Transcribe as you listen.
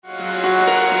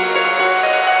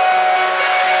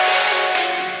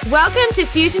Welcome to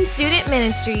Fusion Student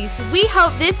Ministries. We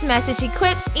hope this message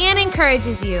equips and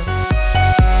encourages you. All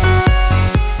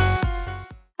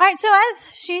right, so as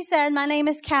she said, my name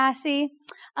is Cassie.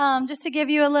 Just to give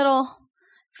you a little,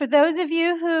 for those of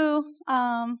you who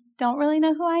don't really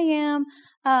know who I am,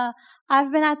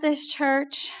 I've been at this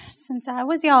church since I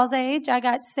was y'all's age. I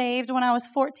got saved when I was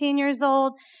 14 years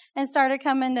old and started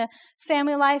coming to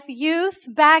Family Life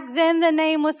Youth. Back then, the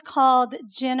name was called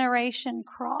Generation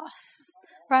Cross.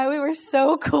 Right, we were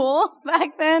so cool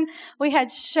back then. We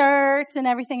had shirts and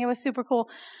everything. It was super cool.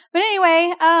 But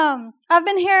anyway, I've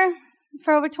been here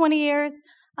for over 20 years.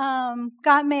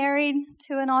 Got married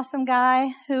to an awesome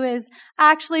guy who is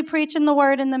actually preaching the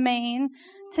word in the main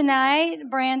tonight.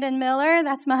 Brandon Miller,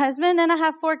 that's my husband, and I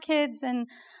have 4 kids. And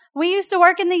we used to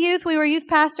work in the youth. We were youth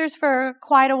pastors for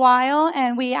quite a while,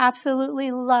 and we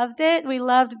absolutely loved it. We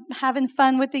loved having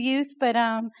fun with the youth, but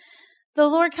the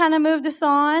Lord kind of moved us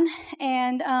on,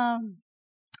 and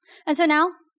so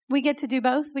now we get to do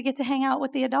both. We get to hang out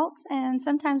with the adults, and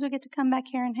sometimes we get to come back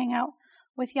here and hang out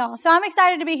with y'all. So I'm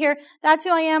excited to be here. That's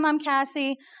who I am. I'm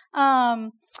Cassie.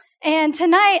 And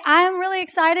tonight I'm really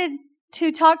excited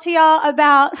to talk to y'all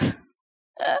about,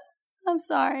 I'm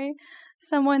sorry,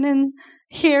 someone in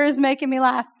here is making me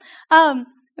laugh.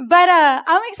 But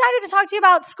I'm excited to talk to you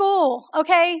about school,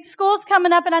 okay? School's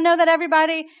coming up, and I know that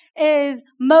everybody is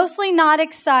mostly not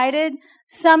excited.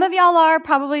 Some of y'all are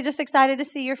probably just excited to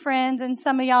see your friends, and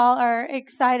some of y'all are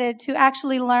excited to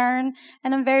actually learn,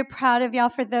 and I'm very proud of y'all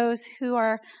for those who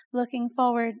are looking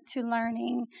forward to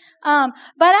learning. But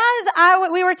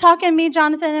as we were talking, me,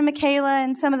 Jonathan, and Michaela,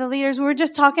 and some of the leaders, we were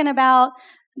just talking about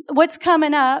what's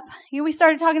coming up. We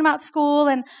started talking about school,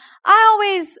 and I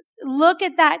always look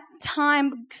at that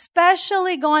time,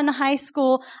 especially going to high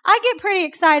school. I get pretty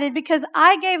excited because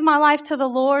I gave my life to the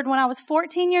Lord when I was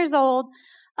 14 years old,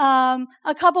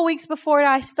 a couple weeks before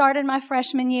I started my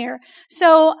freshman year.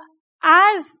 So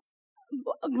as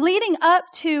leading up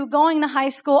to going to high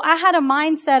school, I had a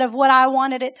mindset of what I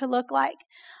wanted it to look like.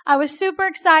 I was super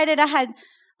excited. I had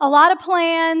a lot of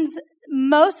plans.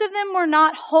 Most of them were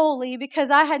not holy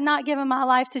because I had not given my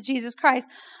life to Jesus Christ.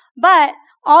 But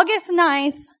August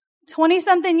 9th,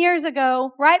 20-something years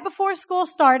ago, right before school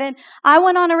started, I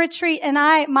went on a retreat, and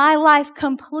my life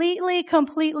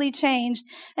completely changed.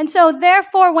 And so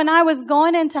therefore, when I was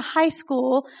going into high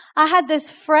school, I had this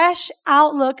fresh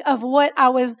outlook of what I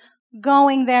was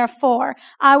going there for.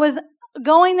 I was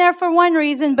going there for one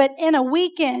reason, but in a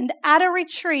weekend at a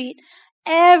retreat,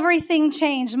 everything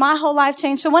changed. My whole life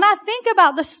changed. So when I think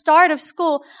about the start of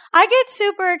school, I get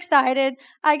super excited.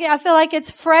 I feel like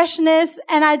it's freshness,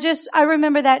 and I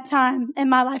remember that time in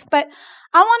my life. But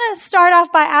I want to start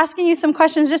off by asking you some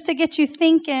questions just to get you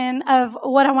thinking of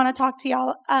what I want to talk to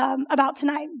y'all about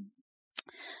tonight.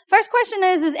 First question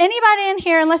is anybody in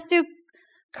here, and let's do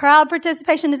crowd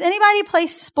participation, does anybody play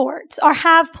sports or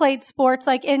have played sports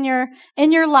like in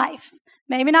your life?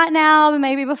 Maybe not now, but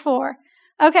maybe before.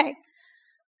 Okay.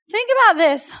 Think about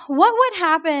this. What would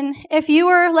happen if you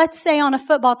were, let's say, on a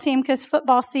football team, because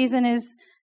football season is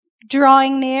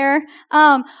drawing near.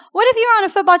 What if you were on a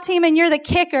football team and you're the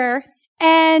kicker,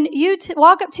 and you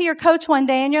walk up to your coach one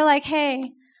day and you're like,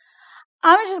 hey,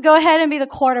 I'm going to just go ahead and be the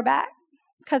quarterback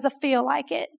because I feel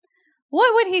like it.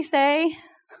 What would he say?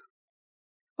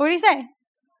 What would he say?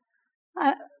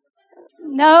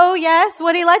 No, yes.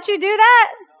 Would he let you do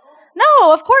that?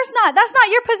 No, of course not. That's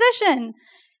not your position.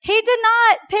 He did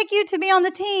not pick you to be on the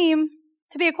team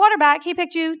to be a quarterback. He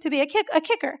picked you to be a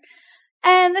kicker.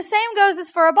 And the same goes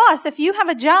as for a boss. If you have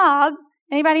a job,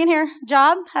 anybody in here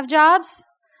have jobs?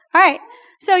 All right.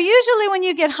 So usually when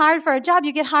you get hired for a job,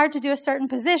 you get hired to do a certain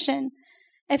position.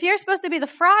 If you're supposed to be the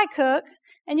fry cook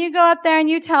and you go up there and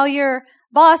you tell your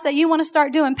boss that you want to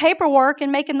start doing paperwork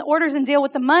and making the orders and deal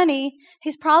with the money,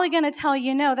 he's probably going to tell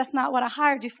you, no, that's not what I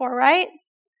hired you for, right?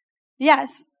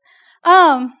 Yes.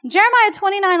 Jeremiah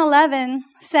 29:11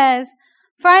 says,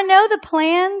 "For I know the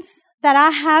plans that I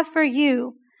have for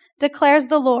you, declares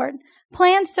the Lord,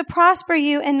 plans to prosper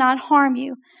you and not harm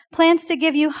you, plans to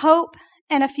give you hope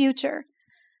and a future."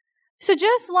 So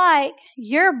just like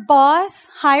your boss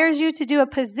hires you to do a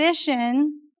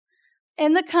position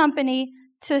in the company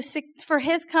for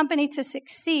his company to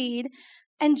succeed,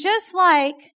 and just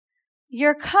like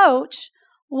your coach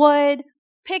would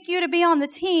pick you to be on the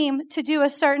team to do a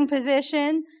certain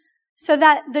position so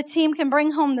that the team can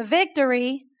bring home the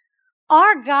victory,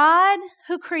 our God,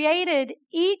 who created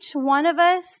each one of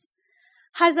us,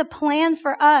 has a plan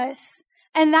for us,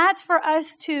 and that's for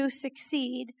us to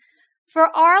succeed.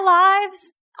 For our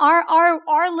lives,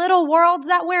 our little worlds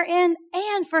that we're in,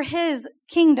 and for His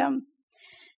kingdom.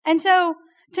 And so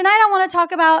Tonight I want to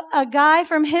talk about a guy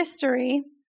from history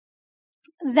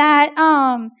that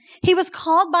he was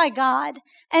called by God,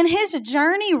 and his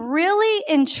journey really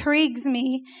intrigues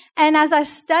me. And as I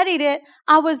studied it,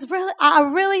 I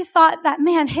really thought that,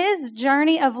 man, his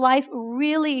journey of life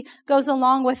really goes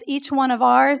along with each one of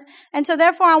ours. And so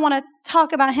therefore I want to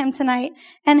talk about him tonight.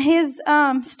 And his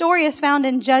story is found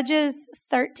in Judges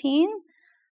 13.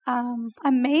 I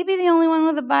may be the only one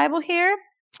with a Bible here.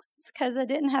 It's because I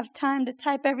didn't have time to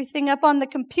type everything up on the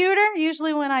computer.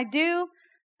 Usually when I do,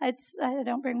 I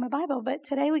don't bring my Bible, but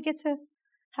today we get to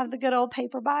have the good old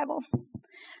paper Bible.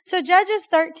 So Judges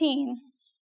 13,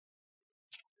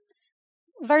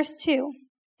 verse 2,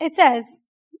 it says,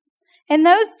 "In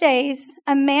those days,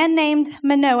 a man named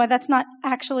Manoah," that's not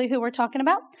actually who we're talking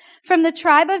about, "from the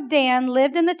tribe of Dan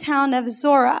lived in the town of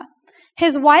Zorah.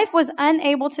 His wife was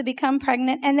unable to become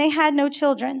pregnant, and they had no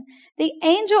children. The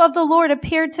angel of the Lord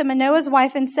appeared to Manoah's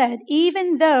wife and said,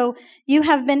 'Even though you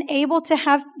have been unable to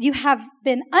have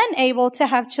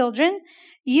children,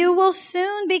 you will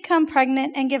soon become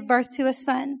pregnant and give birth to a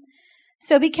son.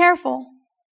 So be careful.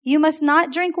 You must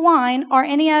not drink wine or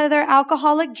any other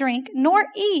alcoholic drink, nor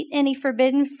eat any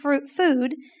forbidden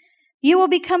food. You will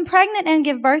become pregnant and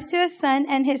give birth to a son,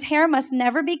 and his hair must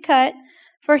never be cut,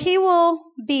 for he will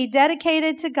be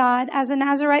dedicated to God as a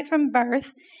Nazirite from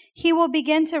birth. He will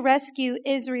begin to rescue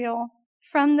Israel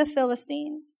from the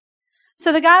Philistines.'"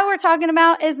 So the guy we're talking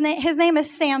about, his name is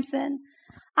Samson.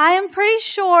 I am pretty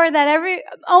sure that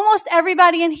almost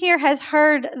everybody in here has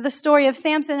heard the story of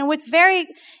Samson. And what's very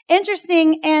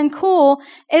interesting and cool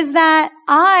is that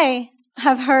I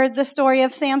have heard the story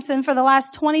of Samson for the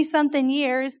last 20-something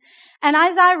years. And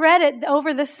as I read it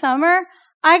over the summer,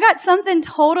 I got something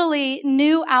totally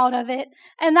new out of it.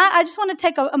 And I just want to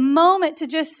take a moment to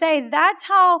just say that's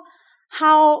how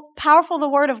powerful the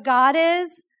Word of God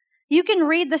is. You can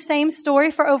read the same story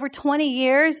for over 20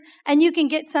 years and you can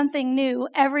get something new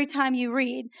every time you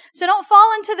read. So don't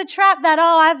fall into the trap that,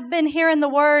 I've been hearing the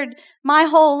Word my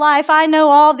whole life. I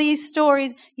know all these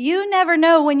stories. You never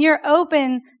know when you're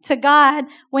open to God,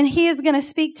 when He is going to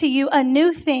speak to you a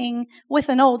new thing with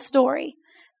an old story.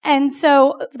 And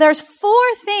so there's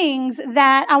 4 things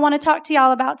that I want to talk to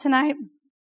y'all about tonight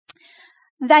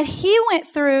that he went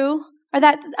through, or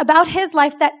that's about his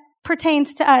life that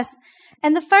pertains to us.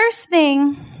 And the first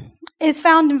thing is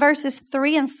found in verses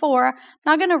 3 and 4. I'm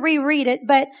not going to reread it,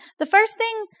 but the first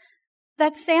thing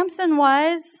that Samson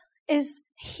is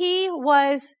he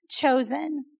was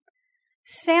chosen.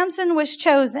 Samson was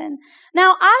chosen.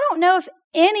 Now, I don't know if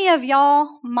any of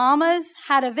y'all mamas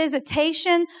had a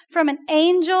visitation from an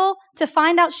angel to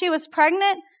find out she was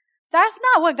pregnant. That's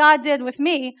not what God did with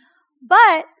me.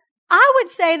 But I would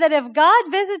say that if God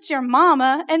visits your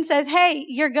mama and says, "Hey,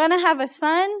 you're going to have a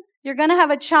son, you're going to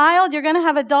have a child, you're going to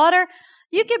have a daughter,"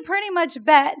 you can pretty much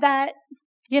bet that,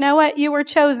 you know what, you were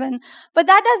chosen. But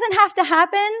that doesn't have to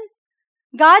happen.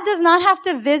 God does not have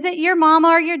to visit your mama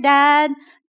or your dad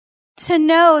to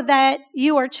know that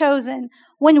you are chosen.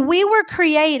 When we were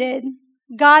created,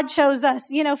 God chose us.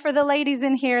 You know, for the ladies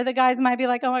in here, the guys might be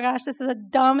like, "Oh my gosh, this is a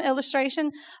dumb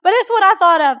illustration." But it's what I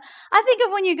thought of. I think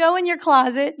of when you go in your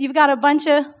closet, you've got a bunch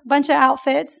of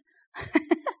outfits.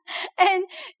 And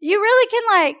you really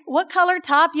can what color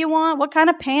top you want, what kind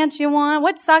of pants you want,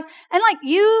 what socks. And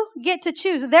you get to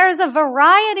choose. There's a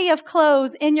variety of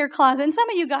clothes in your closet. And some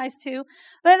of you guys too.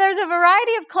 But there's a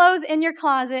variety of clothes in your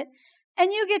closet.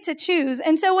 And you get to choose.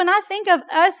 And so when I think of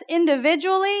us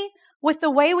individually with the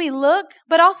way we look,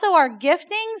 but also our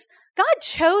giftings, God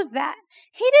chose that.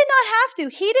 He did not have to.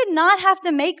 He did not have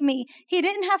to make me. He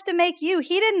didn't have to make you.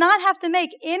 He did not have to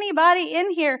make anybody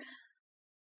in here.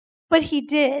 But He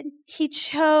did. He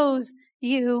chose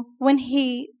you when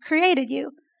He created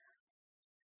you.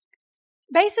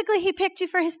 Basically, He picked you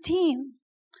for His team.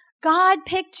 God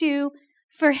picked you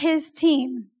for His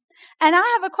team. And I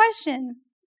have a question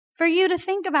for you to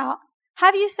think about.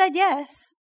 Have you said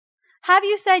yes? Have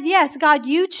you said, "Yes, God,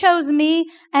 you chose me,"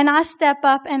 and I step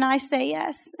up and I say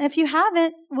yes? If you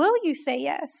haven't, will you say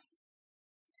yes?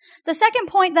 The second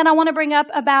point that I want to bring up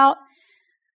about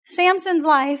Samson's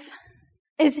life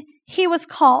is he was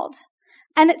called.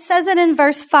 And it says it in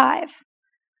verse 5.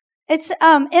 It's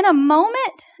in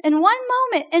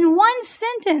one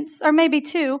sentence, or maybe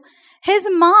 2, his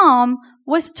mom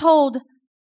was told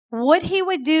what he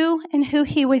would do and who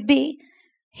he would be.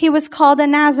 He was called a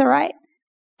Nazirite.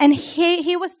 And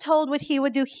he was told what he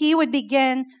would do. He would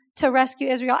begin to rescue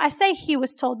Israel. I say he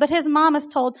was told, but his mama's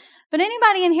told. But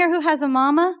anybody in here who has a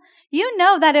mama, you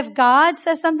know that if God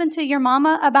says something to your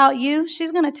mama about you,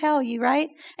 she's going to tell you, right?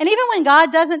 And even when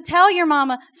God doesn't tell your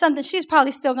mama something, she's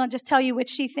probably still going to just tell you what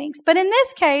she thinks. But in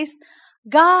this case,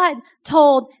 God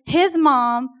told his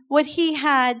mom what he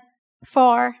had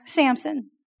for Samson.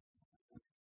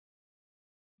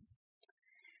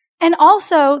 And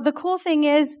also, the cool thing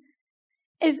is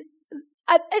it's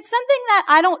something that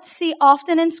I don't see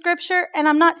often in Scripture, and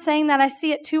I'm not saying that I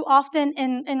see it too often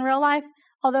in real life,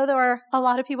 although there are a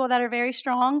lot of people that are very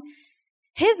strong.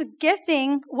 His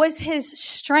gifting was his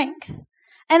strength.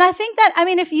 And I think that,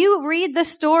 if you read the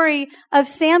story of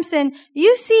Samson,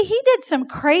 you see he did some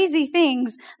crazy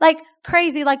things, like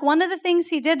one of the things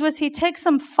he did was he took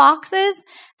some foxes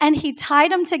and he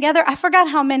tied them together. I forgot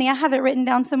how many. I have it written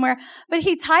down somewhere. But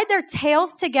he tied their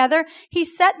tails together. He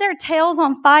set their tails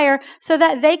on fire so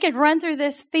that they could run through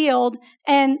this field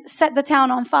and set the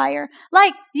town on fire.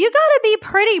 Like, you gotta be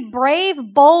pretty brave,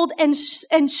 bold, and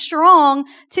strong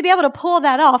to be able to pull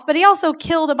that off. But he also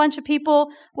killed a bunch of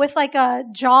people with like a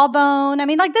jawbone.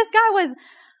 This guy was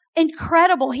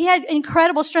incredible. He had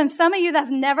incredible strength. Some of you that have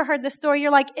never heard this story,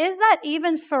 you're like, is that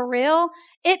even for real?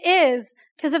 It is.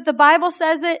 Because if the Bible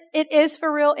says it, it is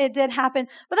for real. It did happen.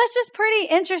 But that's just pretty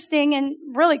interesting and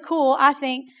really cool, I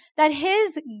think, that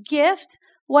his gift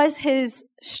was his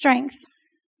strength.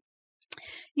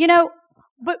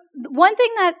 But one thing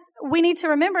that we need to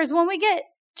remember is when we get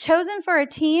chosen for a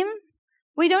team,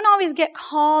 we don't always get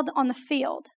called on the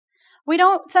field.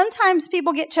 Sometimes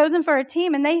people get chosen for a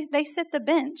team and they sit the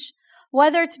bench,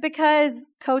 whether it's because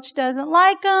coach doesn't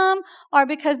like them or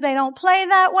because they don't play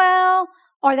that well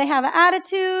or they have an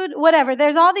attitude, whatever.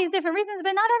 There's all these different reasons,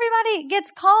 but not everybody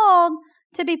gets called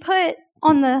to be put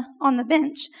on the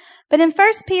bench. But in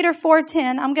 1 Peter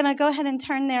 4:10, I'm going to go ahead and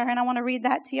turn there and I want to read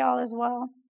that to y'all as well.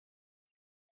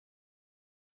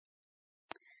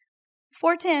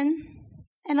 4:10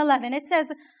 and 11, it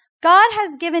says, God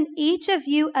has given each of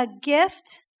you a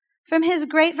gift from his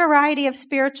great variety of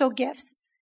spiritual gifts.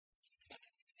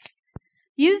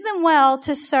 Use them well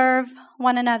to serve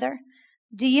one another.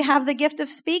 Do you have the gift of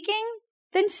speaking?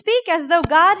 Then speak as though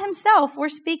God himself were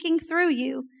speaking through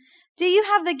you. Do you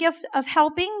have the gift of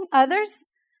helping others?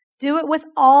 Do it with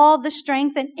all the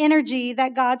strength and energy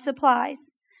that God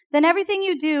supplies. Then everything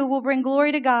you do will bring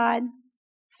glory to God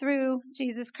through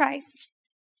Jesus Christ.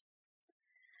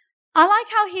 I like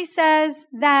how he says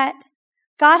that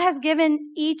God has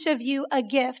given each of you a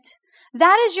gift.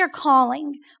 That is your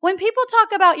calling. When people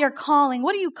talk about your calling,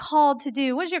 what are you called to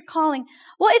do? What is your calling?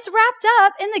 Well, it's wrapped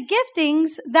up in the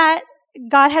giftings that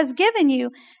God has given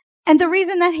you. And the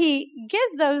reason that he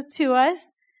gives those to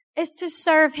us is to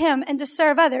serve him and to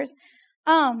serve others.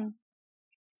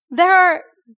 There are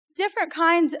different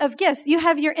kinds of gifts. You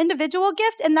have your individual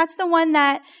gift, and that's the one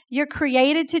that you're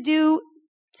created to do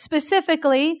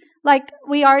specifically. Like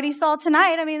we already saw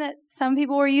tonight, that some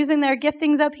people were using their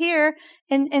giftings up here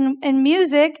in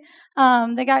music.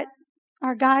 They got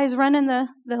our guys running the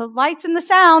lights and the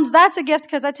sounds. That's a gift,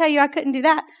 because I tell you, I couldn't do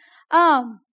that.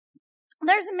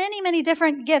 There's many, many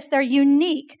different gifts. They're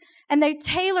unique, and they're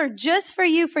tailored just for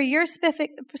you, for your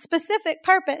specific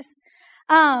purpose.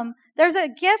 There's a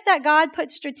gift that God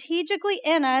put strategically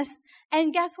in us,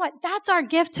 and guess what? That's our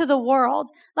gift to the world.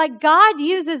 Like God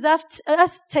uses us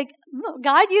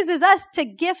to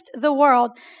gift the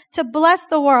world, to bless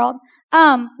the world.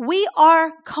 We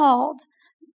are called.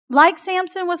 Like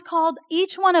Samson was called,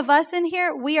 each one of us in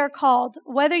here, we are called.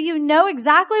 Whether you know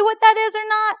exactly what that is or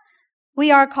not,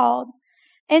 we are called.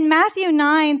 In Matthew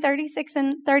 9:36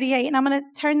 and 38, and I'm going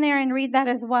to turn there and read that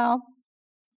as well.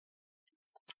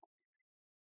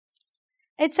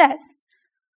 It says,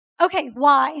 okay,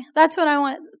 why? That's what I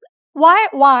want. Why?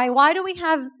 Why do we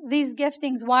have these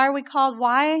giftings? Why are we called?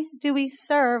 Why do we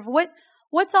serve?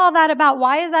 What's all that about?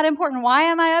 Why is that important? Why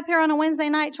am I up here on a Wednesday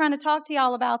night trying to talk to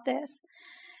y'all about this?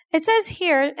 It says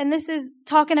here, and this is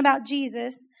talking about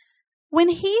Jesus, when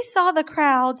he saw the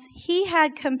crowds, he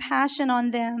had compassion on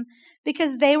them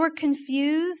because they were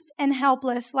confused and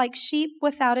helpless like sheep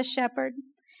without a shepherd.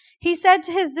 He said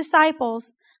to his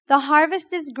disciples, the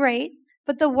harvest is great,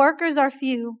 but the workers are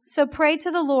few. So pray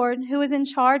to the Lord who is in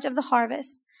charge of the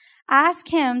harvest. Ask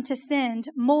him to send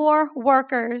more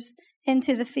workers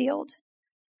into the field.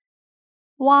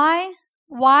 Why?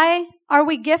 Why are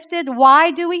we gifted?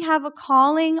 Why do we have a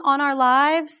calling on our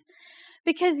lives?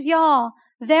 Because y'all,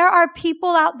 there are people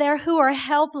out there who are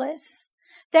helpless.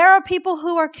 There are people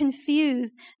who are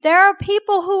confused. There are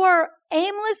people who are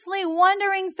aimlessly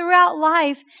wandering throughout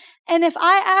life. And if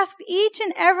I asked each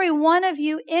and every one of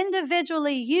you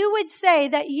individually, you would say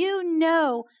that you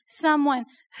know someone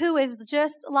who is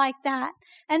just like that.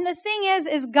 And the thing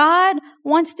is God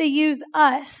wants to use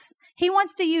us. He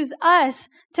wants to use us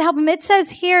to help him. It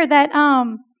says here that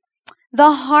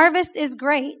the harvest is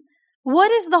great,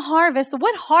 What is the harvest?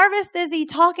 What harvest is he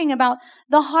talking about?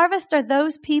 The harvest are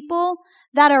those people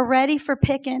that are ready for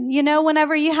picking. You know,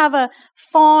 whenever you have a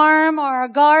farm or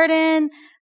a garden,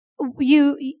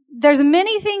 there's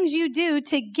many things you do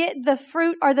to get the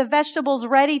fruit or the vegetables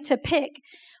ready to pick.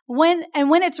 When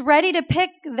it's ready to pick,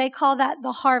 they call that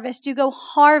the harvest. You go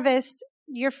harvest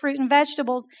your fruit and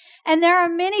vegetables. And there are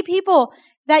many people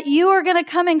that you are going to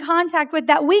come in contact with,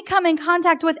 that we come in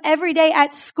contact with every day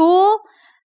at school,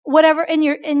 whatever, in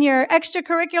your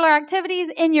extracurricular activities,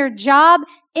 in your job,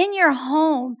 in your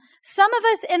home. Some of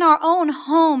us in our own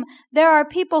home, there are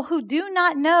people who do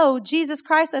not know Jesus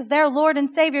Christ as their Lord and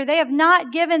Savior. They have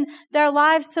not given their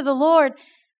lives to the Lord,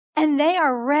 and they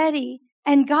are ready.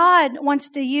 And God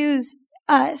wants to use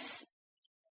us.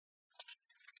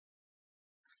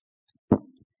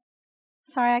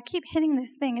 Sorry, I keep hitting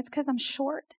this thing. It's because I'm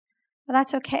short, but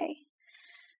that's okay.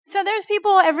 So there's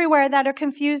people everywhere that are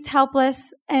confused,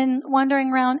 helpless, and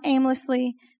wandering around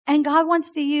aimlessly. And God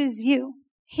wants to use you.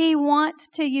 He wants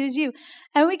to use you.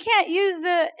 And we can't use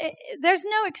there's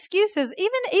no excuses.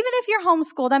 Even if you're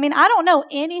homeschooled. I mean, I don't know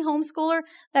any homeschooler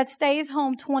that stays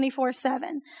home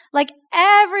 24/7. Like,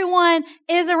 everyone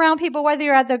is around people, whether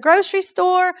you're at the grocery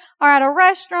store or at a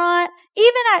restaurant,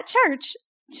 even at church.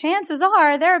 Chances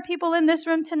are there are people in this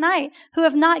room tonight who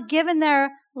have not given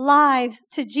their lives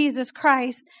to Jesus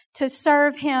Christ to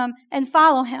serve him and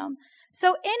follow him.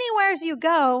 So anywhere as you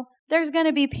go, there's going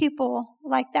to be people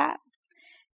like that.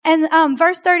 And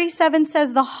verse 37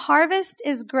 says, the harvest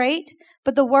is great,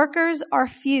 but the workers are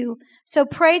few. So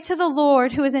pray to the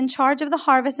Lord who is in charge of the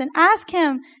harvest and ask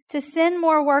him to send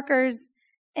more workers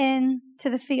into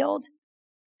the field.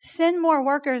 Send more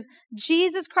workers.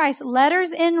 Jesus Christ,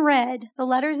 letters in red. The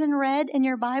letters in red in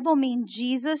your Bible mean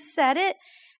Jesus said it.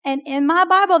 And in my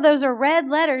Bible, those are red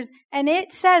letters. And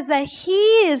it says that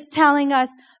he is telling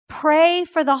us, pray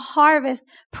for the harvest.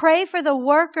 Pray for the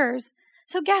workers.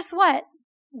 So guess what?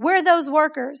 We're those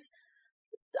workers.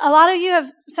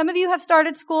 Some of you have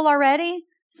started school already.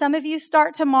 Some of you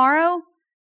start tomorrow.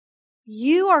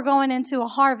 You are going into a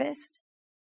harvest.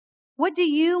 What do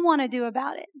you want to do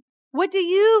about it? What do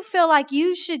you feel like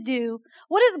you should do?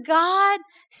 What is God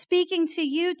speaking to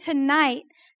you tonight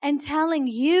and telling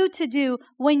you to do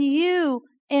when you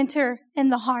enter in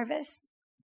the harvest?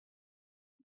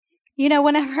 You know,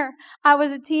 whenever I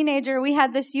was a teenager, we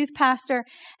had this youth pastor,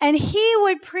 and he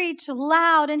would preach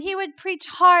loud, and he would preach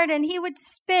hard, and he would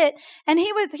spit, and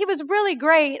he was really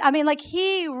great. I mean, like,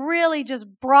 he really just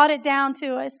brought it down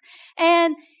to us.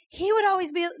 And he would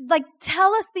always be like,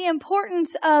 tell us the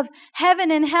importance of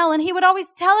heaven and hell. And he would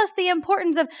always tell us the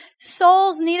importance of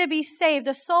souls need to be saved.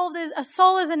 A soul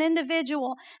is an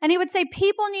individual. And he would say,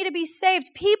 people need to be saved.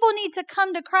 People need to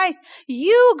come to Christ.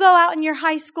 You go out in your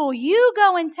high school. You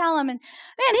go and tell them. And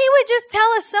man, he would just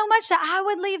tell us so much that I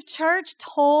would leave church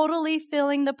totally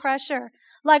feeling the pressure.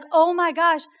 Like, oh my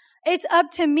gosh, it's up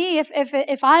to me.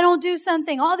 If I don't do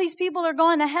something, all these people are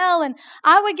going to hell. And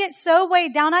I would get so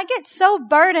weighed down. I get so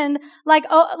burdened. Like,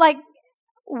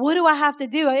 what do I have to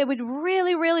do? It would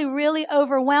really, really, really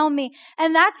overwhelm me.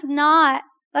 And that's not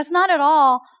at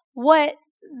all what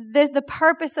the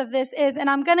purpose of this is. And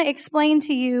I'm going to explain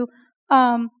to you,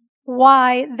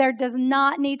 why there does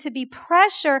not need to be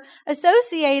pressure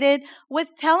associated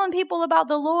with telling people about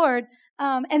the Lord.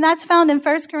 And that's found in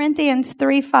 1 Corinthians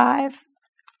 3:5.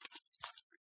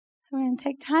 So I'm going to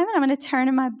take time and I'm going to turn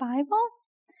in my Bible.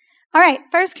 All right,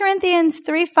 1 Corinthians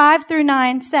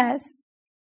 3:5-9 says,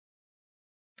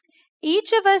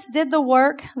 each of us did the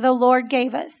work the Lord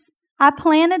gave us. I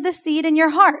planted the seed in your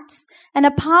hearts, and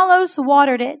Apollos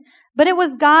watered it, but it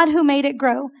was God who made it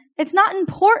grow. It's not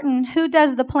important who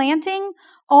does the planting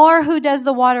or who does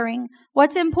the watering.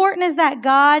 What's important is that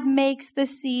God makes the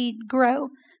seed grow.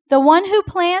 The one who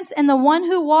plants and the one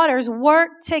who waters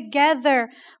work together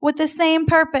with the same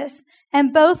purpose,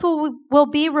 and both will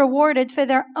be rewarded for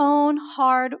their own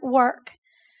hard work.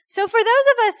 So for those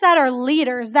of us that are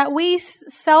leaders, that we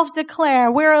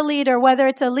self-declare we're a leader, whether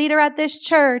it's a leader at this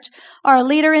church or a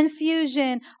leader in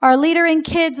Fusion or a leader in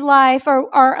Kids Life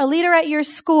or a leader at your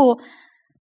school,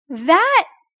 that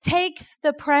takes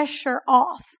the pressure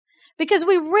off because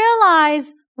we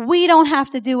realize we don't have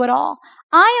to do it all.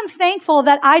 I am thankful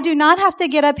that I do not have to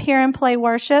get up here and play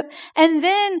worship and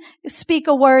then speak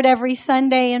a word every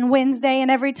Sunday and Wednesday and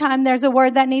every time there's a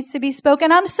word that needs to be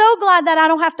spoken. I'm so glad that I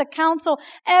don't have to counsel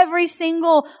every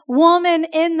single woman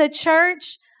in the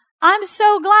church. I'm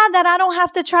so glad that I don't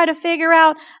have to try to figure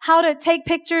out how to take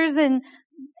pictures and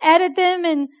edit them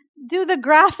and do the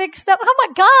graphic stuff. Oh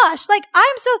my gosh. Like,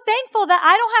 I'm so thankful that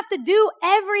I don't have to do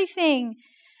everything.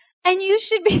 And you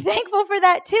should be thankful for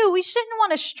that too. We shouldn't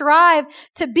want to strive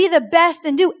to be the best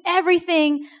and do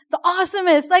everything the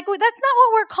awesomest. Like, that's not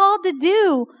what we're called to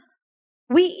do.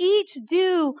 We each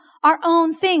do our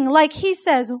own thing. Like he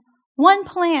says, one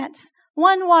plants,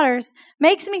 one waters.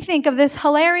 Makes me think of this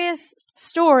hilarious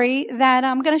story that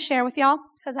I'm going to share with y'all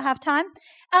because I have time.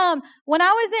 When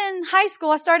I was in high school,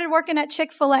 I started working at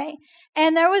Chick-fil-A.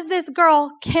 And there was this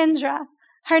girl, Kendra.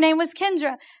 Her name was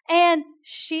Kendra. And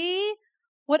she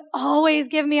would always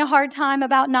give me a hard time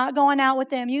about not going out with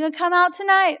them. You gonna come out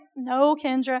tonight? No,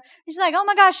 Kendra. And she's like, oh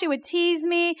my gosh, she would tease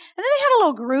me. And then they had a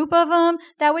little group of them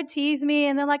that would tease me.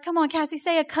 And they're like, come on, Cassie,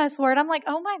 say a cuss word. I'm like,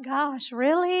 oh my gosh,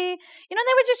 really? You know,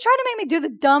 they would just try to make me do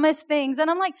the dumbest things. And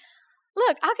I'm like,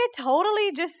 look, I could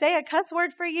totally just say a cuss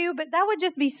word for you, but that would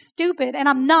just be stupid. And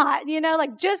I'm not,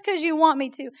 like just because you want me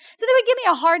to. So they would give me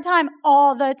a hard time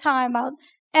all the time about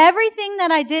everything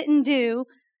that I didn't do.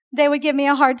 They would give me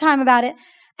a hard time about it.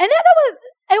 And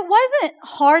it wasn't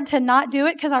hard to not do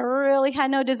it because I really had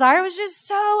no desire. It was just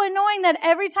so annoying that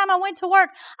every time I went to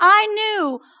work, I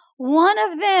knew one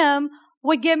of them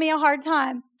would give me a hard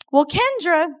time. Well,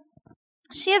 Kendra,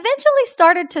 she eventually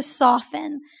started to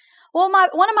soften. Well,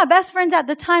 one of my best friends at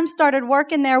the time started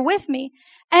working there with me,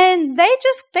 and they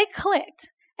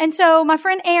clicked. And so my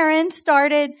friend Erin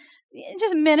started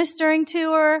just ministering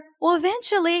to her. Well,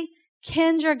 eventually,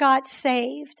 Kendra got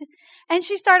saved. And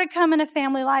she started coming to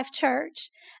Family Life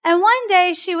Church. And one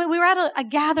day we were at a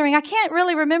gathering. I can't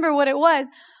really remember what it was.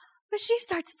 But she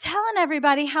starts telling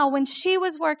everybody how when she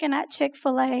was working at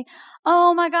Chick-fil-A,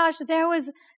 oh my gosh, there was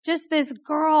just this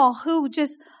girl who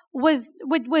just was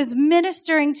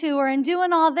ministering to her and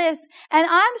doing all this. And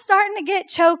I'm starting to get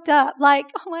choked up. Like,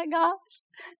 oh my gosh,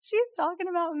 she's talking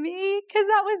about me because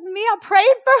that was me. I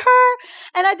prayed for her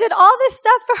and I did all this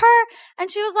stuff for her.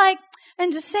 And she was like,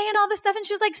 and just saying all this stuff. And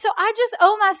she was like, so I just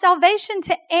owe my salvation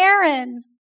to Erin.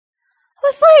 I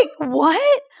was like,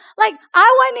 what? Like,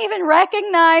 I wasn't even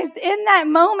recognized in that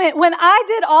moment when I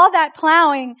did all that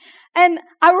plowing. And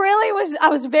I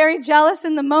was very jealous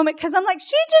in the moment because I'm like,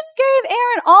 she just gave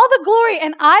Erin all the glory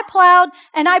and I plowed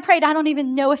and I prayed. I don't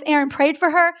even know if Erin prayed for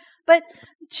her, but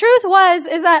truth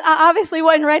is that I obviously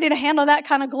wasn't ready to handle that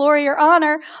kind of glory or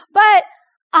honor, but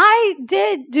I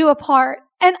did do a part.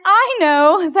 And I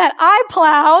know that I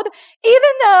plowed, even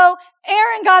though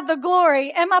Erin got the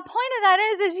glory. And my point of that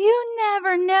is you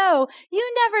never know.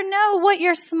 You never know what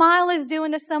your smile is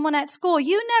doing to someone at school.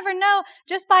 You never know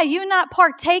just by you not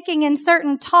partaking in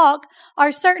certain talk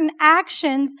or certain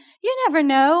actions. You never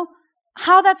know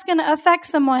how that's going to affect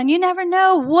someone. You never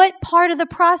know what part of the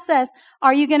process.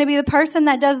 Are you going to be the person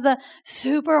that does the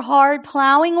super hard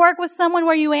plowing work with someone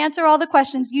where you answer all the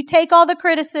questions? You take all the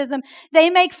criticism.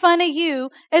 They make fun of you.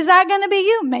 Is that going to be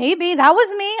you? Maybe. That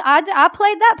was me. I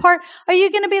played that part. Are you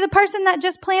going to be the person that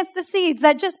just plants the seeds,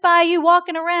 that just by you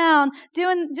walking around,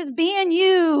 just being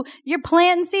you, you're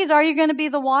planting seeds? Or are you going to be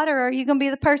the water? Or are you going to be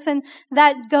the person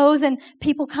that goes and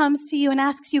people comes to you and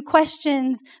asks you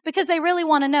questions because they really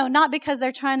want to know, not because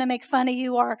they're trying to make fun of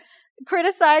you or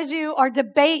criticize you or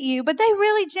debate you, but they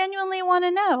really genuinely want to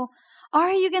know.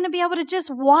 Are you going to be able to just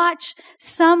watch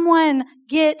someone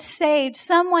get saved,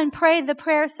 someone pray the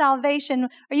prayer of salvation?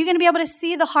 Are you going to be able to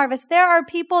see the harvest? There are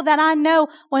people that I know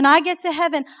when I get to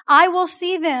heaven, I will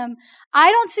see them.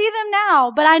 I don't see them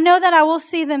now, but I know that I will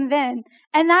see them then.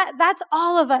 And that's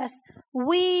all of us.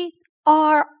 We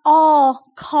are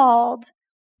all called.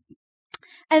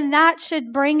 And that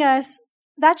should bring us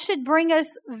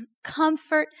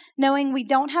comfort knowing we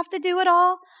don't have to do it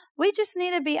all. We just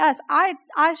need to be us. I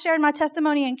shared my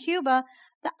testimony in Cuba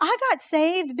that I got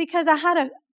saved because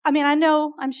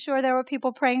I'm sure there were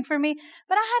people praying for me,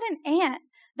 but I had an aunt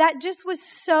that just was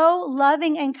so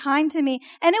loving and kind to me.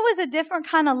 And it was a different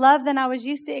kind of love than I was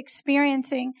used to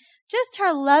experiencing. Just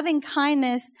her loving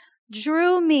kindness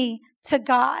drew me to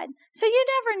God. So you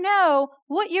never know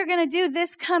what you're going to do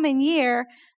this coming year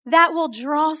that will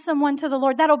draw someone to the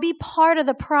Lord. That'll be part of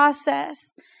the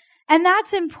process. And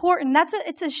that's important.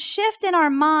 It's a shift in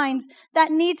our minds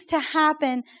that needs to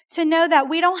happen to know that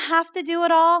we don't have to do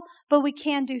it all, but we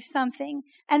can do something.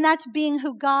 And that's being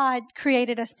who God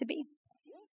created us to be.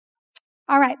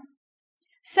 All right.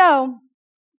 So,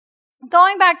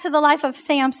 going back to the life of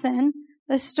Samson,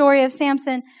 the story of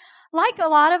Samson, like a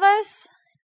lot of us,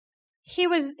 he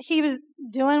was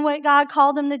doing what God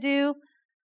called him to do.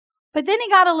 But then he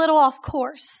got a little off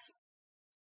course.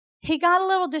 He got a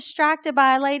little distracted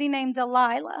by a lady named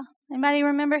Delilah. Anybody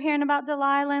remember hearing about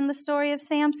Delilah in the story of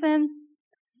Samson?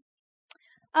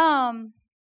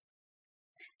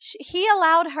 He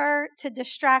allowed her to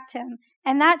distract him.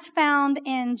 And that's found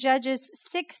in Judges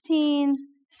 16:17.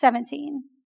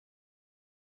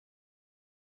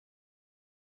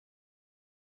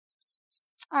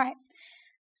 All right.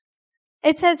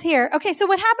 It says here, okay, so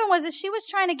what happened was that she was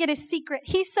trying to get his secret.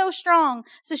 He's so strong.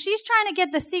 So she's trying to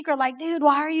get the secret, like, dude,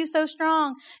 why are you so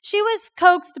strong? She was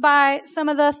coaxed by some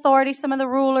of the authorities, some of the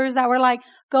rulers that were like,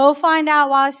 go find out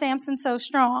why Samson's so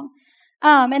strong.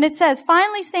 And it says,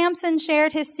 finally, Samson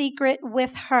shared his secret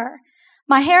with her.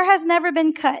 My hair has never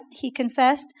been cut, he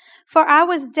confessed, for I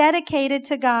was dedicated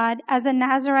to God as a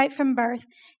Nazirite from birth.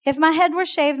 If my head were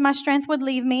shaved, my strength would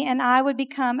leave me and I would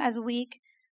become as weak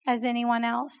as anyone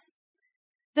else.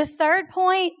 The third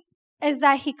point is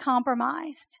that he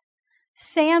compromised.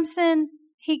 Samson,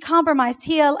 he compromised.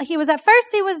 He was, at first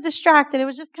he was distracted. It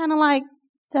was just kind of like,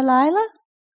 Delilah?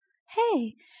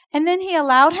 Hey. And then he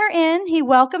allowed her in. He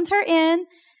welcomed her in.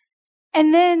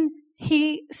 And then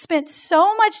he spent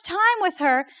so much time with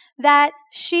her that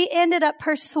she ended up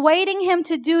persuading him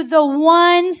to do the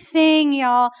one thing,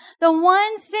 y'all. The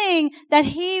one thing that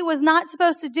he was not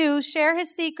supposed to do, share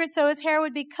his secret so his hair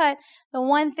would be cut. The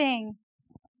one thing.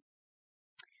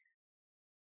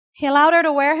 He allowed her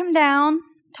to wear him down,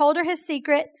 told her his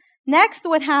secret. Next,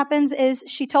 what happens is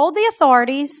she told the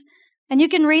authorities, and you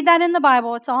can read that in the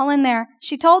Bible. It's all in there.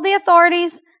 She told the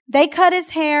authorities. They cut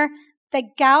his hair.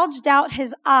 They gouged out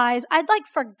his eyes. I'd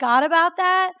forgot about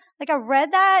that. I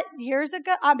read that years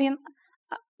ago. I mean,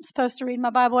 I'm supposed to read my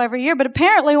Bible every year, but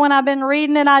apparently when I've been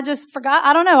reading it, I just forgot.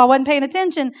 I don't know. I wasn't paying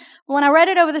attention. When I read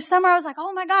it over the summer, I was like,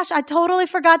 oh my gosh, I totally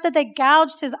forgot that they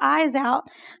gouged his eyes out.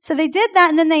 So they did that,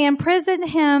 and then they imprisoned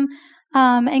him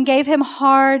and gave him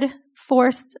hard,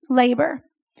 forced labor.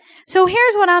 So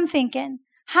here's what I'm thinking.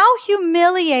 How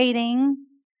humiliating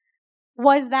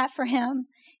was that for him?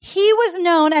 He was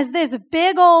known as this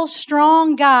big old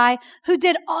strong guy who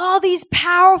did all these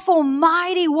powerful,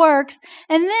 mighty works.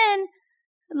 And then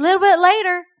a little bit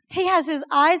later, he has his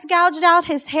eyes gouged out.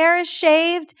 His hair is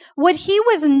shaved. What he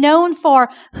was known for,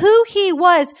 who he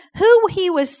was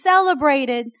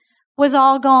celebrated was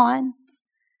all gone.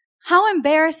 How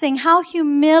embarrassing, how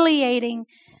humiliating.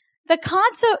 The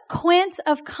consequence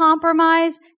of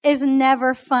compromise is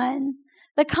never fun.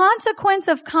 The consequence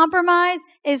of compromise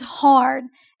is hard.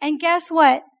 And guess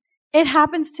what? It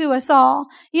happens to us all.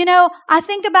 You know, I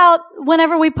think about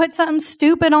whenever we put something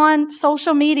stupid on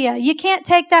social media, you can't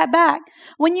take that back.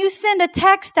 When you send a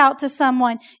text out to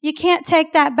someone, you can't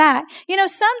take that back. You know,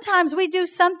 sometimes we do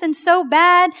something so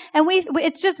bad and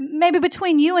it's just maybe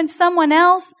between you and someone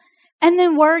else, and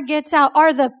then word gets out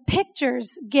or the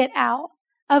pictures get out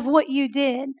of what you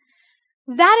did.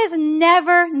 That is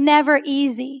never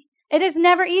easy. It is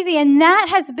never easy. And that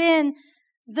has been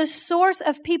the source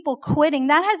of people quitting.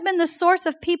 That has been the source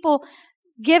of people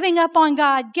giving up on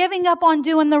God, giving up on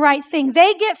doing the right thing.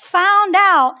 They get found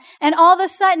out and all of a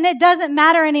sudden it doesn't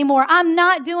matter anymore. I'm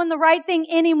not doing the right thing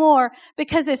anymore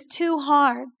because it's too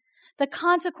hard. The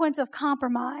consequence of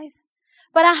compromise.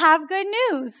 But I have good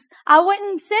news. I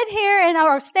wouldn't sit here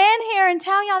or stand here and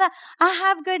tell y'all that. I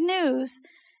have good news.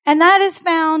 And that is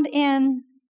found in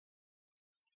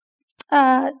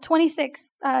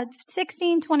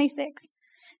 16:26.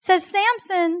 Says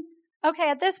Samson, okay,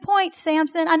 at this point,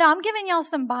 Samson, I know I'm giving y'all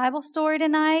some Bible story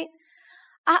tonight.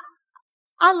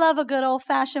 I love a good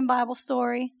old-fashioned Bible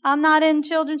story. I'm not in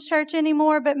children's church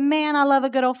anymore, but man, I love a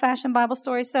good old-fashioned Bible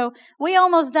story. So we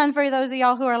almost done for those of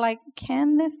y'all who are like,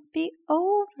 can this be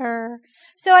over?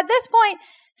 So at this point,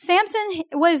 Samson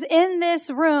was in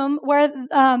this room where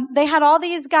they had all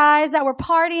these guys that were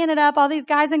partying it up, all these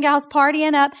guys and gals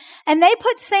partying up, and they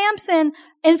put Samson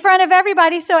in front of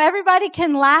everybody so everybody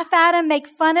can laugh at him, make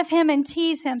fun of him, and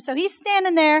tease him. So he's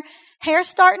standing there, hair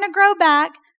starting to grow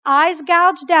back, eyes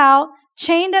gouged out,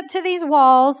 chained up to these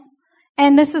walls,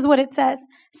 and this is what it says.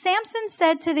 Samson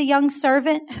said to the young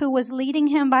servant who was leading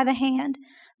him by the hand,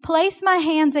 "Place my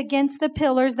hands against the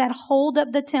pillars that hold up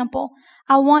the temple.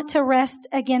 I want to rest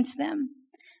against them."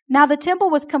 Now the temple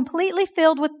was completely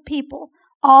filled with people.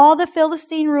 All the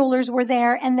Philistine rulers were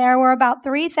there, and there were about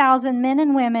 3,000 men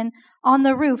and women on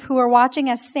the roof who were watching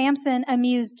as Samson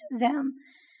amused them.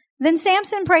 Then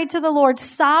Samson prayed to the Lord,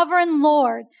 "Sovereign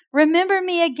Lord, remember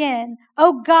me again.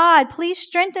 Oh God, please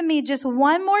strengthen me just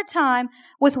one more time.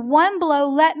 With one blow,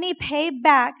 let me pay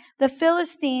back the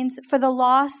Philistines for the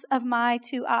loss of my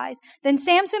 2 eyes." Then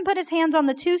Samson put his hands on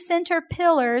the 2 center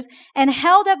pillars and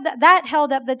held up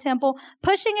the temple.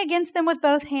 Pushing against them with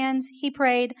both hands, he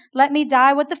prayed, "Let me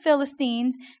die with the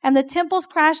Philistines." And the temples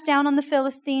crashed down on the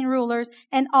Philistine rulers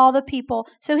and all the people.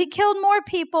 So he killed more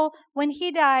people when he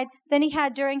died than he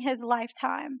had during his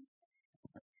lifetime.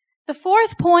 The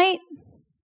fourth point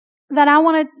that I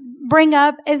want to bring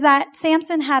up is that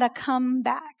Samson had a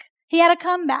comeback. He had a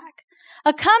comeback.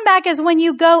 A comeback is when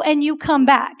you go and you come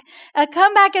back. A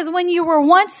comeback is when you were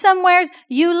once somewheres,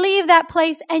 you leave that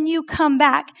place and you come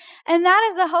back. And that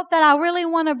is the hope that I really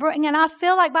want to bring. And I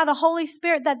feel like by the Holy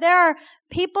Spirit that there are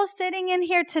people sitting in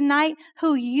here tonight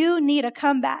who you need a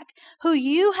comeback, who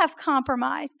you have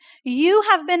compromised. You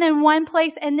have been in one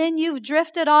place and then you've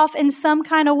drifted off in some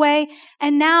kind of way.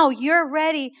 And now you're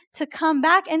ready to come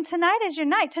back. And tonight is your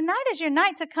night. Tonight is your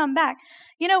night to come back.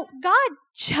 You know, God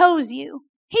chose you.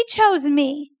 He chose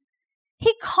me.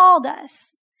 He called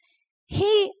us.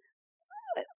 He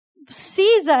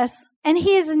sees us and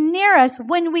He is near us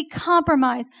when we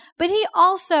compromise. But He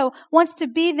also wants to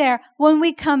be there when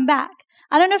we come back.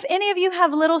 I don't know if any of you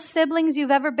have little siblings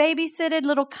you've ever babysitted,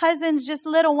 little cousins, just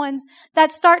little ones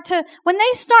that when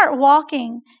they start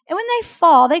walking and when they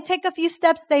fall, they take a few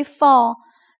steps, they fall.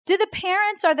 Do the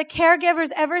parents or the caregivers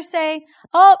ever say,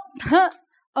 oh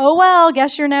well,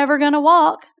 guess you're never going to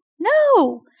walk?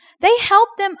 No. They help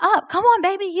them up. Come on,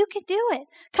 baby, you can do it.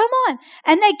 Come on.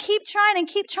 And they keep trying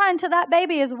until that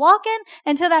baby is walking,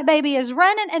 until that baby is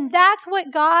running. And that's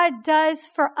what God does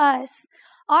for us.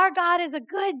 Our God is a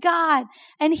good God,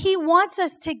 and He wants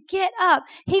us to get up.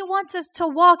 He wants us to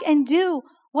walk and do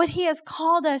what He has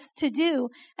called us to do.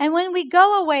 And when we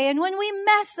go away and when we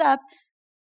mess up,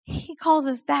 He calls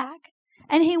us back,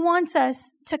 and He wants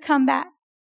us to come back.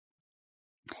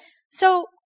 So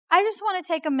I just want to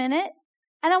take a minute,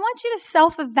 and I want you to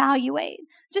self-evaluate.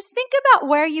 Just think about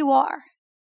where you are.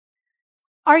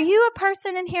 Are you a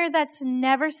person in here that's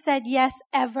never said yes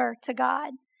ever to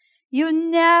God? You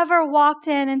never walked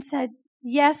in and said,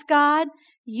 yes, God,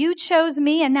 you chose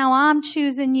me and now I'm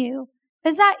choosing you.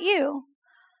 Is that you?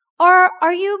 Or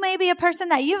are you maybe a person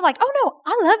that you're like, oh no,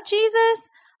 I love Jesus.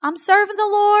 I'm serving the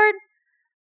Lord.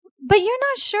 But you're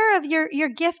not sure of your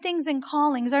giftings and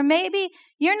callings. Or maybe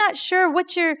you're not sure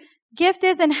what your gift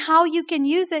is and how you can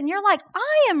use it. And you're like,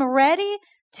 I am ready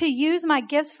to use my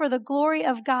gifts for the glory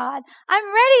of God. I'm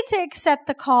ready to accept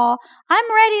the call. I'm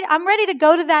ready to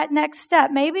go to that next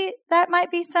step. Maybe that might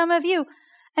be some of you.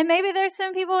 And maybe there's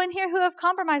some people in here who have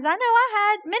compromised. I know I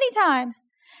had many times.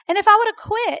 And if I would have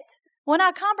quit when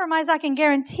I compromised, I can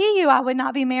guarantee you I would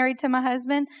not be married to my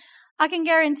husband. I can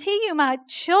guarantee you my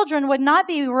children would not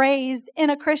be raised in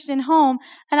a Christian home.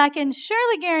 And I can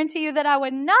surely guarantee you that I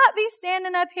would not be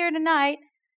standing up here tonight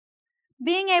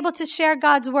being able to share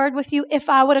God's word with you if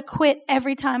I would have quit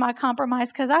every time I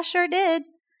compromised, because I sure did.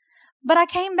 But I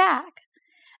came back.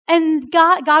 And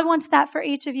God wants that for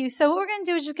each of you. So what we're going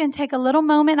to do is just going to take a little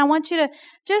moment. I want you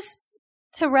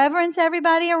to reverence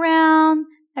everybody around,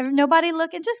 nobody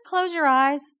looking. Just close your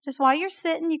eyes. Just while you're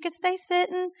sitting, you could stay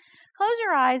sitting. Close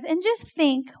your eyes and just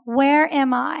think, where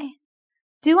am I?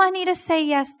 Do I need to say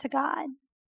yes to God?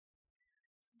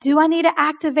 Do I need to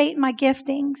activate my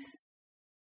giftings?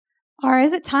 Or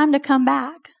is it time to come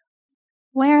back?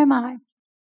 Where am I?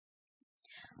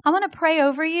 I want to pray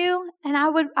over you, and I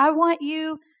want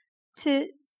you to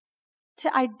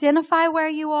identify where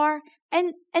you are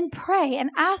and pray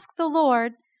and ask the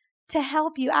Lord to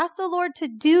help you. Ask the Lord to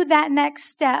do that next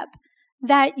step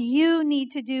that you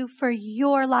need to do for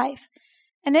your life.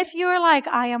 And if you're like,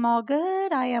 I am all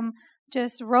good, I am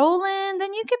just rolling,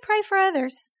 then you could pray for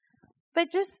others.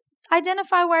 But just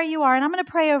identify where you are, and I'm going to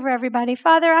pray over everybody.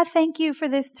 Father, I thank you for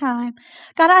this time.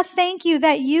 God, I thank you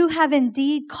that you have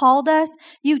indeed called us.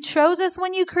 You chose us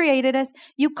when you created us.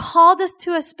 You called us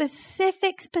to a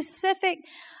specific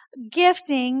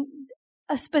gifting,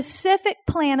 a specific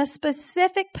plan, a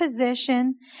specific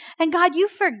position. And God, you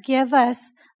forgive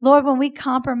us, Lord, when we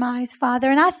compromise, Father.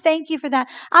 And I thank you for that.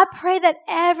 I pray that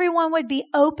everyone would be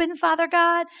open, Father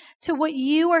God, to what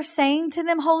you are saying to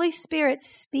them. Holy Spirit,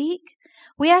 speak.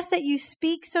 We ask that you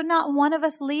speak so not one of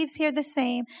us leaves here the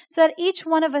same, so that each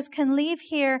one of us can leave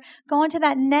here going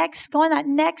that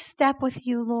next step with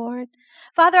you, Lord.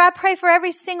 Father, I pray for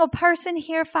every single person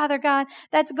here, Father God,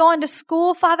 that's going to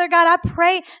school, Father God. I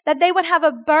pray that they would have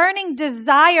a burning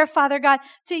desire, Father God,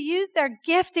 to use their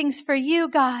giftings for you,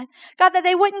 God. God, that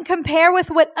they wouldn't compare with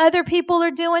what other people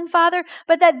are doing, Father,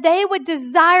 but that they would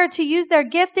desire to use their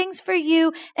giftings for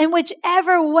you in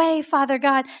whichever way, Father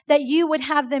God, that you would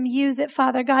have them use it,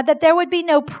 Father God. That there would be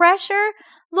no pressure,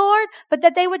 Lord, but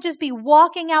that they would just be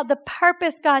walking out the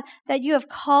purpose, God, that you have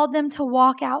called them to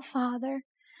walk out, Father.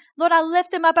 Lord, I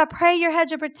lift them up. I pray your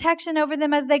hedge of protection over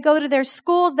them as they go to their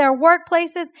schools, their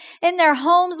workplaces, in their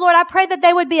homes. Lord, I pray that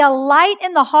they would be a light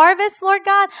in the harvest, Lord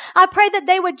God. I pray that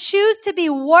they would choose to be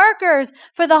workers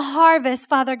for the harvest,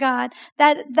 Father God,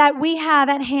 that we have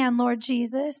at hand, Lord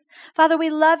Jesus. Father, we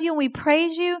love you and we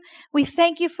praise you. We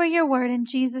thank you for your word in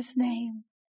Jesus' name.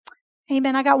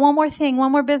 Amen. I got one more thing,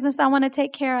 one more business I want to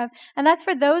take care of. And that's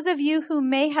for those of you who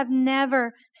may have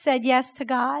never said yes to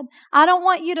God. I don't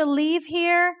want you to leave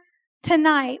here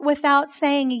tonight without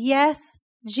saying, yes,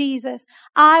 Jesus.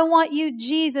 I want you,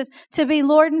 Jesus, to be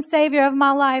Lord and Savior of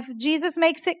my life. Jesus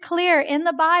makes it clear in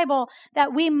the Bible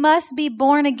that we must be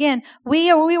born again.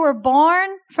 We were born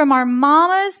from our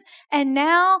mamas, and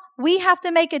now we have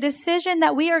to make a decision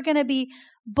that we are going to be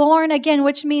born again,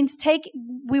 which means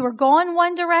we were going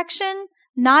one direction,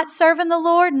 not serving the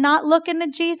Lord, not looking to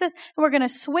Jesus. And we're going to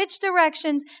switch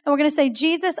directions, and we're going to say,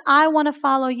 Jesus, I want to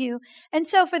follow you. And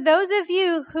so for those of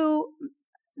you who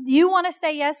you want to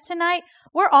say yes tonight,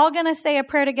 we're all going to say a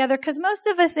prayer together, because most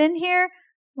of us in here,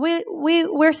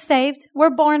 we're saved. We're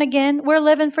born again. We're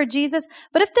living for Jesus.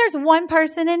 But if there's one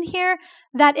person in here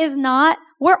that is not,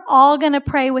 we're all going to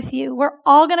pray with you. We're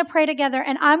all going to pray together.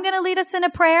 And I'm going to lead us in a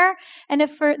prayer. And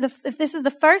if this is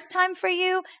the first time for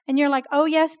you and you're like, oh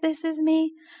yes, this is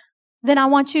me, then I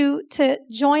want you to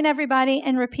join everybody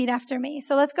and repeat after me.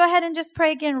 So let's go ahead and just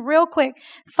pray again real quick.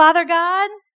 Father God,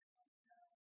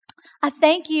 I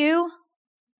thank you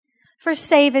for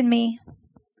saving me.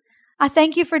 I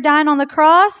thank you for dying on the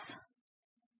cross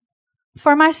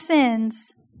for my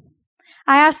sins.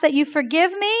 I ask that you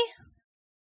forgive me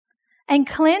and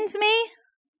cleanse me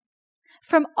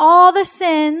from all the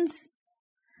sins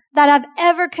that I've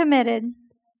ever committed.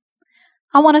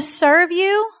 I want to serve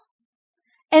you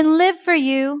and live for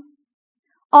you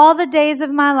all the days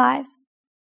of my life.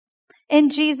 In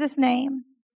Jesus' name,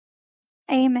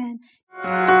 amen.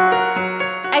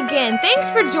 Again,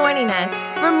 thanks for joining us.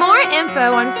 For more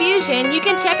info on Fusion, you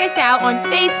can check us out on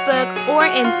Facebook or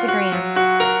Instagram.